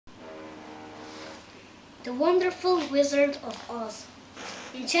The Wonderful Wizard of Oz,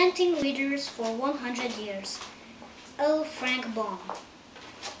 enchanting readers for 100 years. L. Frank Baum.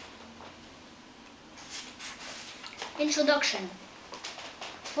 Introduction.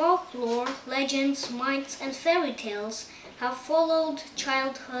 Folklore, legends, myths, and fairy tales have followed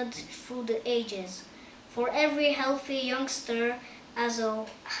childhood through the ages. For every healthy youngster has a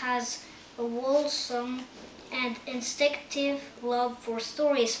wholesome and instinctive love for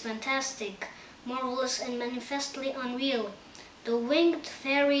stories fantastic, marvelous, and manifestly unreal. The winged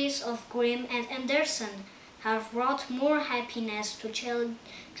fairies of Grimm and Andersen have brought more happiness to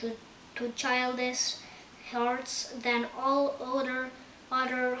childish hearts than all other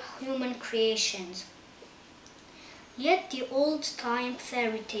human creations. Yet the old-time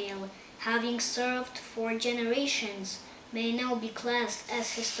fairy tale, having served for generations, may now be classed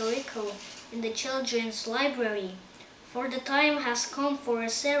as historical in the children's library, for the time has come for a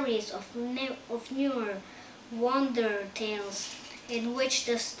series of newer wonder tales in which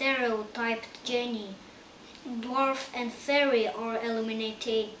the stereotyped genie, dwarf, and fairy are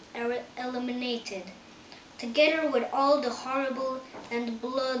eliminated, together with all the horrible and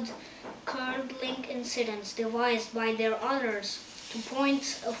blood-curdling incidents devised by their authors to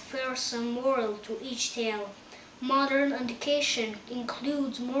point a fearsome moral to each tale. Modern education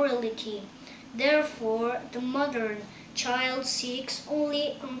includes morality. Therefore, the modern child seeks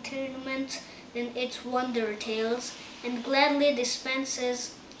only entertainment in its wonder tales and gladly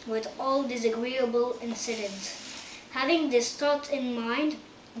dispenses with all disagreeable incidents. Having this thought in mind,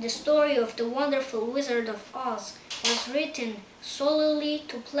 the story of the Wonderful Wizard of Oz was written solely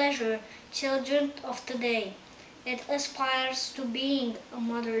to pleasure children of today. It aspires to being a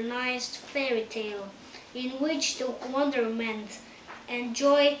modernized fairy tale in which the wonderment and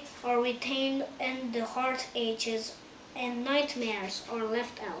joy are retained and the heart aches and nightmares are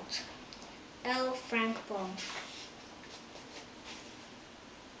left out. L. Frank Baum.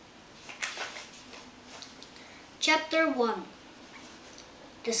 Chapter 1.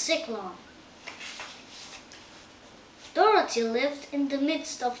 The Cyclone. Dorothy lived in the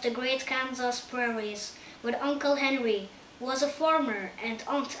midst of the great Kansas prairies with Uncle Henry, who was a farmer, and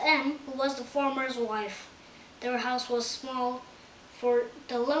Aunt Em, who was the farmer's wife. Their house was small, for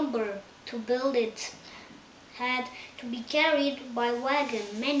the lumber to build it had to be carried by wagon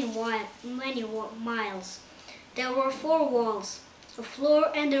many miles. There were 4 walls, a floor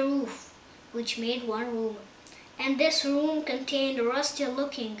and a roof, which made one room, and this room contained a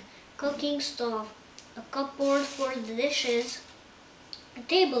rusty-looking cooking stove, a cupboard for the dishes, a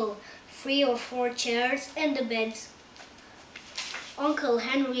table, 3 or 4 chairs, and the beds. Uncle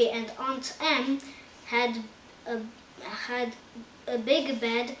Henry and Aunt Em had a big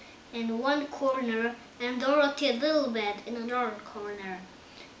bed in one corner and Dorothy a little bed in another corner.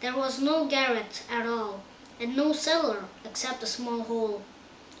 There was no garret at all, and no cellar except a small hole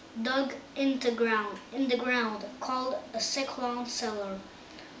dug in the ground called a cyclone cellar,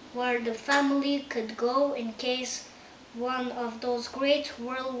 where the family could go in case one of those great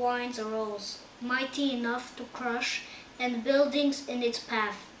whirlwinds arose, mighty enough to crush any buildings in its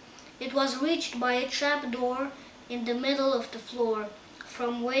path. It was reached by a trap door in the middle of the floor,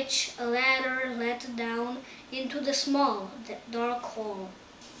 from which a ladder led down into the small, dark hall.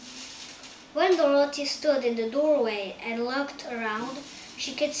 When Dorothy stood in the doorway and looked around,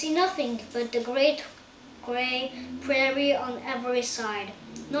 she could see nothing but the great gray prairie on every side.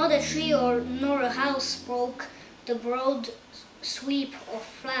 Not a tree nor a house broke the broad sweep of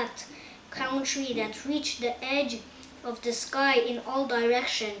flat country that reached the edge of the sky in all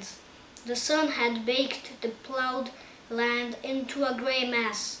directions. The sun had baked the plowed land into a gray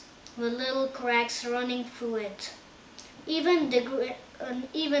mass, with little cracks running through it. Even the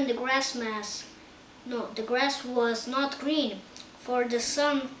grass was not green, for the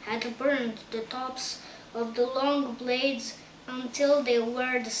sun had burned the tops of the long blades until they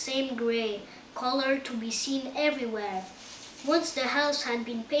were the same gray color to be seen everywhere. Once the house had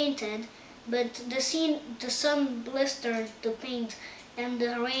been painted, but the sun blistered the paint and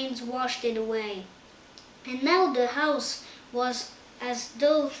the rains washed it away. And now the house was as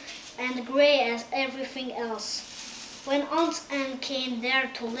dull and gray as everything else. When Aunt Anne came there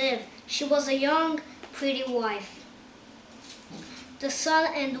to live, she was a young, pretty wife. The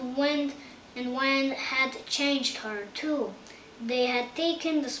sun and wind had changed her, too. They had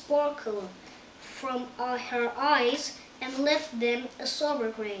taken the sparkle from her eyes and left them a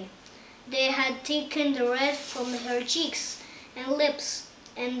sober gray. They had taken the red from her cheeks and lips,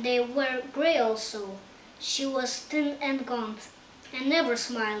 and they were gray also. She was thin and gaunt, and never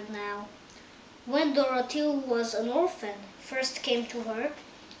smiled now. When Dorothy was an orphan, first came to her,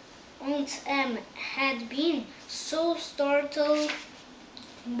 Aunt Em had been so startled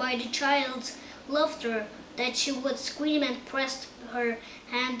by the child's laughter that she would scream and press her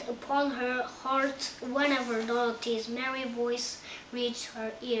hand upon her heart whenever Dorothy's merry voice reached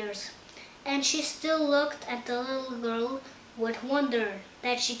her ears. And she still looked at the little girl with wonder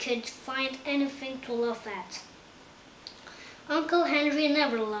that she could find anything to laugh at. Uncle Henry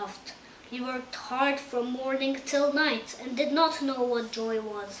never laughed. He worked hard from morning till night and did not know what joy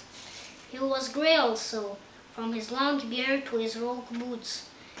was. He was grey also, from his long beard to his rogue boots,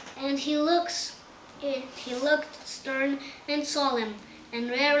 and he looked stern and solemn, and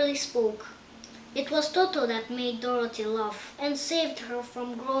rarely spoke. It was Toto that made Dorothy laugh, and saved her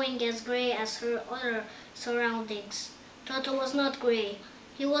from growing as grey as her other surroundings. Toto was not grey.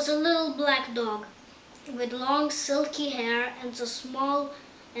 He was a little black dog, with long silky hair and small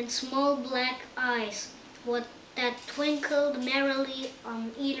black eyes that twinkled merrily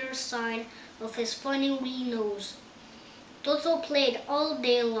on either side of his funny wee nose. Toto played all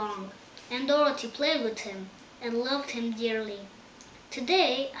day long, and Dorothy played with him and loved him dearly.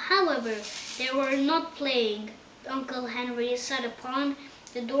 Today, however, they were not playing. Uncle Henry sat upon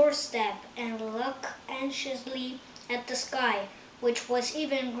the doorstep and looked anxiously at the sky, which was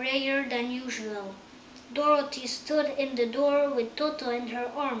even grayer than usual. Dorothy stood in the door with Toto in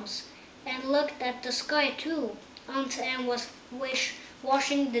her arms and looked at the sky too. Aunt Em was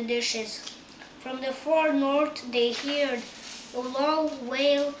washing the dishes. From the far north they heard a long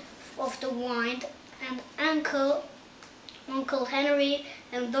wail of the wind, and Uncle Henry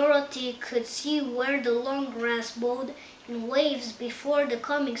and Dorothy could see where the long grass bowed in waves before the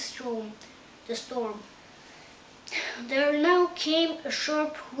coming storm. There now came a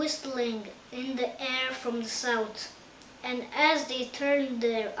sharp whistling in the air from the south, and as they turned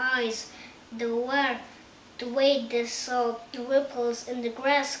their eyes the way they saw the ripples in the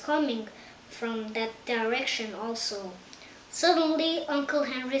grass coming from that direction also. Suddenly Uncle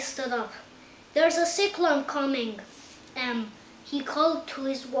Henry stood up. "There's a cyclone coming, Em," he called to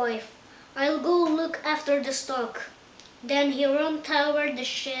his wife. "I'll go look after the stock." Then he ran toward the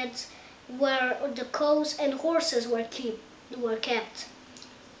sheds where the cows and horses were kept.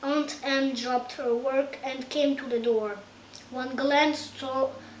 Aunt Em dropped her work and came to the door. One glance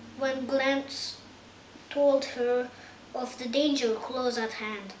told her of the danger close at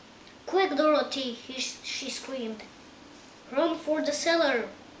hand. "Quick, Dorothy!" she screamed. "Run for the cellar!"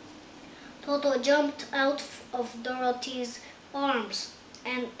 Toto jumped out of Dorothy's arms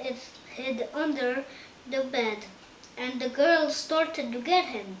and it hid under the bed, and the girl started to get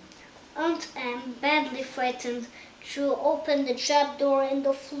him. Aunt Em, badly frightened, threw open the trap door in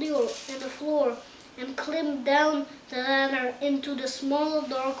the floor and climbed down the ladder into the small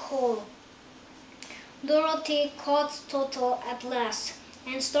dark hole. Dorothy caught Toto at last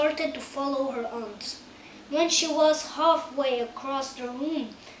and started to follow her aunt. When she was halfway across the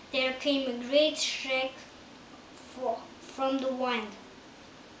room, there came a great shriek from the wind,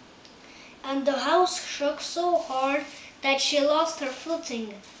 and the house shook so hard that she lost her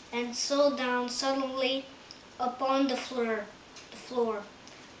footing and sat down suddenly upon the floor.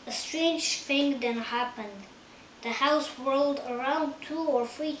 A strange thing then happened. The house whirled around 2 or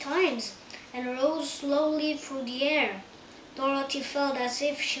 3 times and rose slowly through the air. Dorothy felt as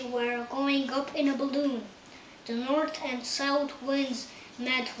if she were going up in a balloon. The north and south winds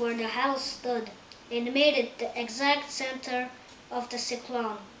met where the house stood and made it the exact center of the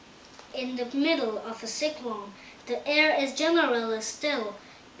cyclone. In the middle of a cyclone, the air is generally still,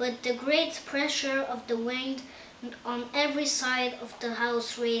 but the great pressure of the wind on every side of the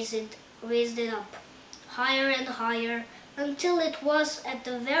house raised it up, higher and higher, until it was at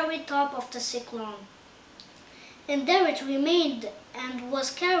the very top of the cyclone. And there it remained and was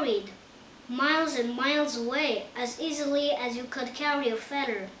carried miles and miles away, as easily as you could carry a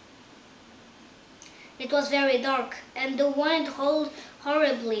feather. It was very dark, and the wind howled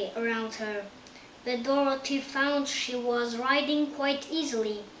horribly around her, but Dorothy found she was riding quite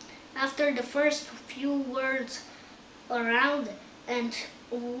easily. After the first few whirls around, and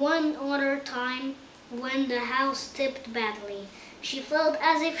one other time when the house tipped badly, she felt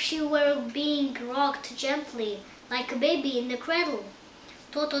as if she were being rocked gently, like a baby in the cradle.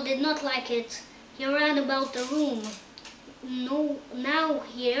 Toto did not like it. He ran about the room, now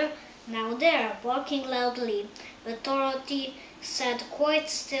here, now there, barking loudly, but Dorothy sat quite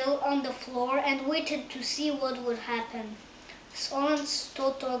still on the floor and waited to see what would happen. Once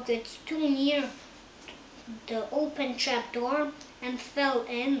Toto got too near the open trap door and fell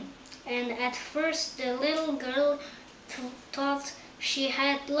in, and at first the little girl thought she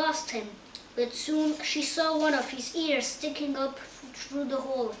had lost him, but soon she saw one of his ears sticking up through the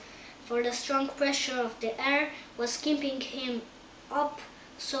hole. for the strong pressure of the air was keeping him up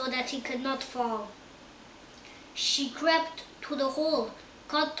so that he could not fall. She crept to the hole,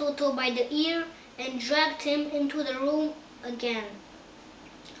 caught Toto by the ear, and dragged him into the room again.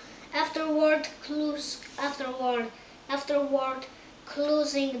 Afterward,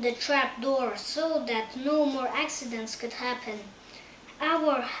 closing the trap door so that no more accidents could happen.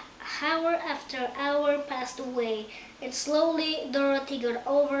 Hour after hour passed away, and slowly Dorothy got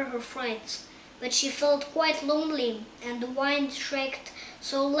over her fright, but she felt quite lonely, and the wind shrieked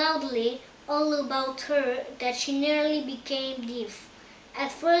so loudly all about her that she nearly became deaf.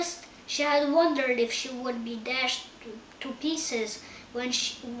 At first she had wondered if she would be dashed to pieces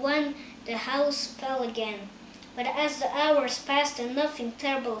when the house fell again. But as the hours passed and nothing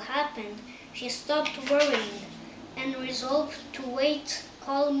terrible happened, she stopped worrying and resolved to wait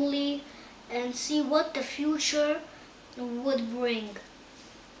calmly and see what the future would bring.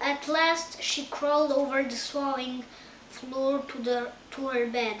 At last she crawled over the swaying floor to her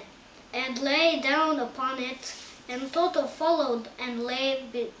bed and lay down upon it, and Toto followed and lay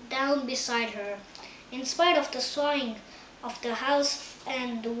down beside her. In spite of the swaying of the house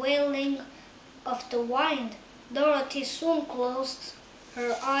and the wailing of the wind, Dorothy soon closed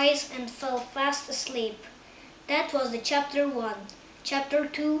her eyes and fell fast asleep. That was the chapter 1. Chapter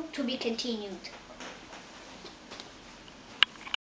 2 to be continued.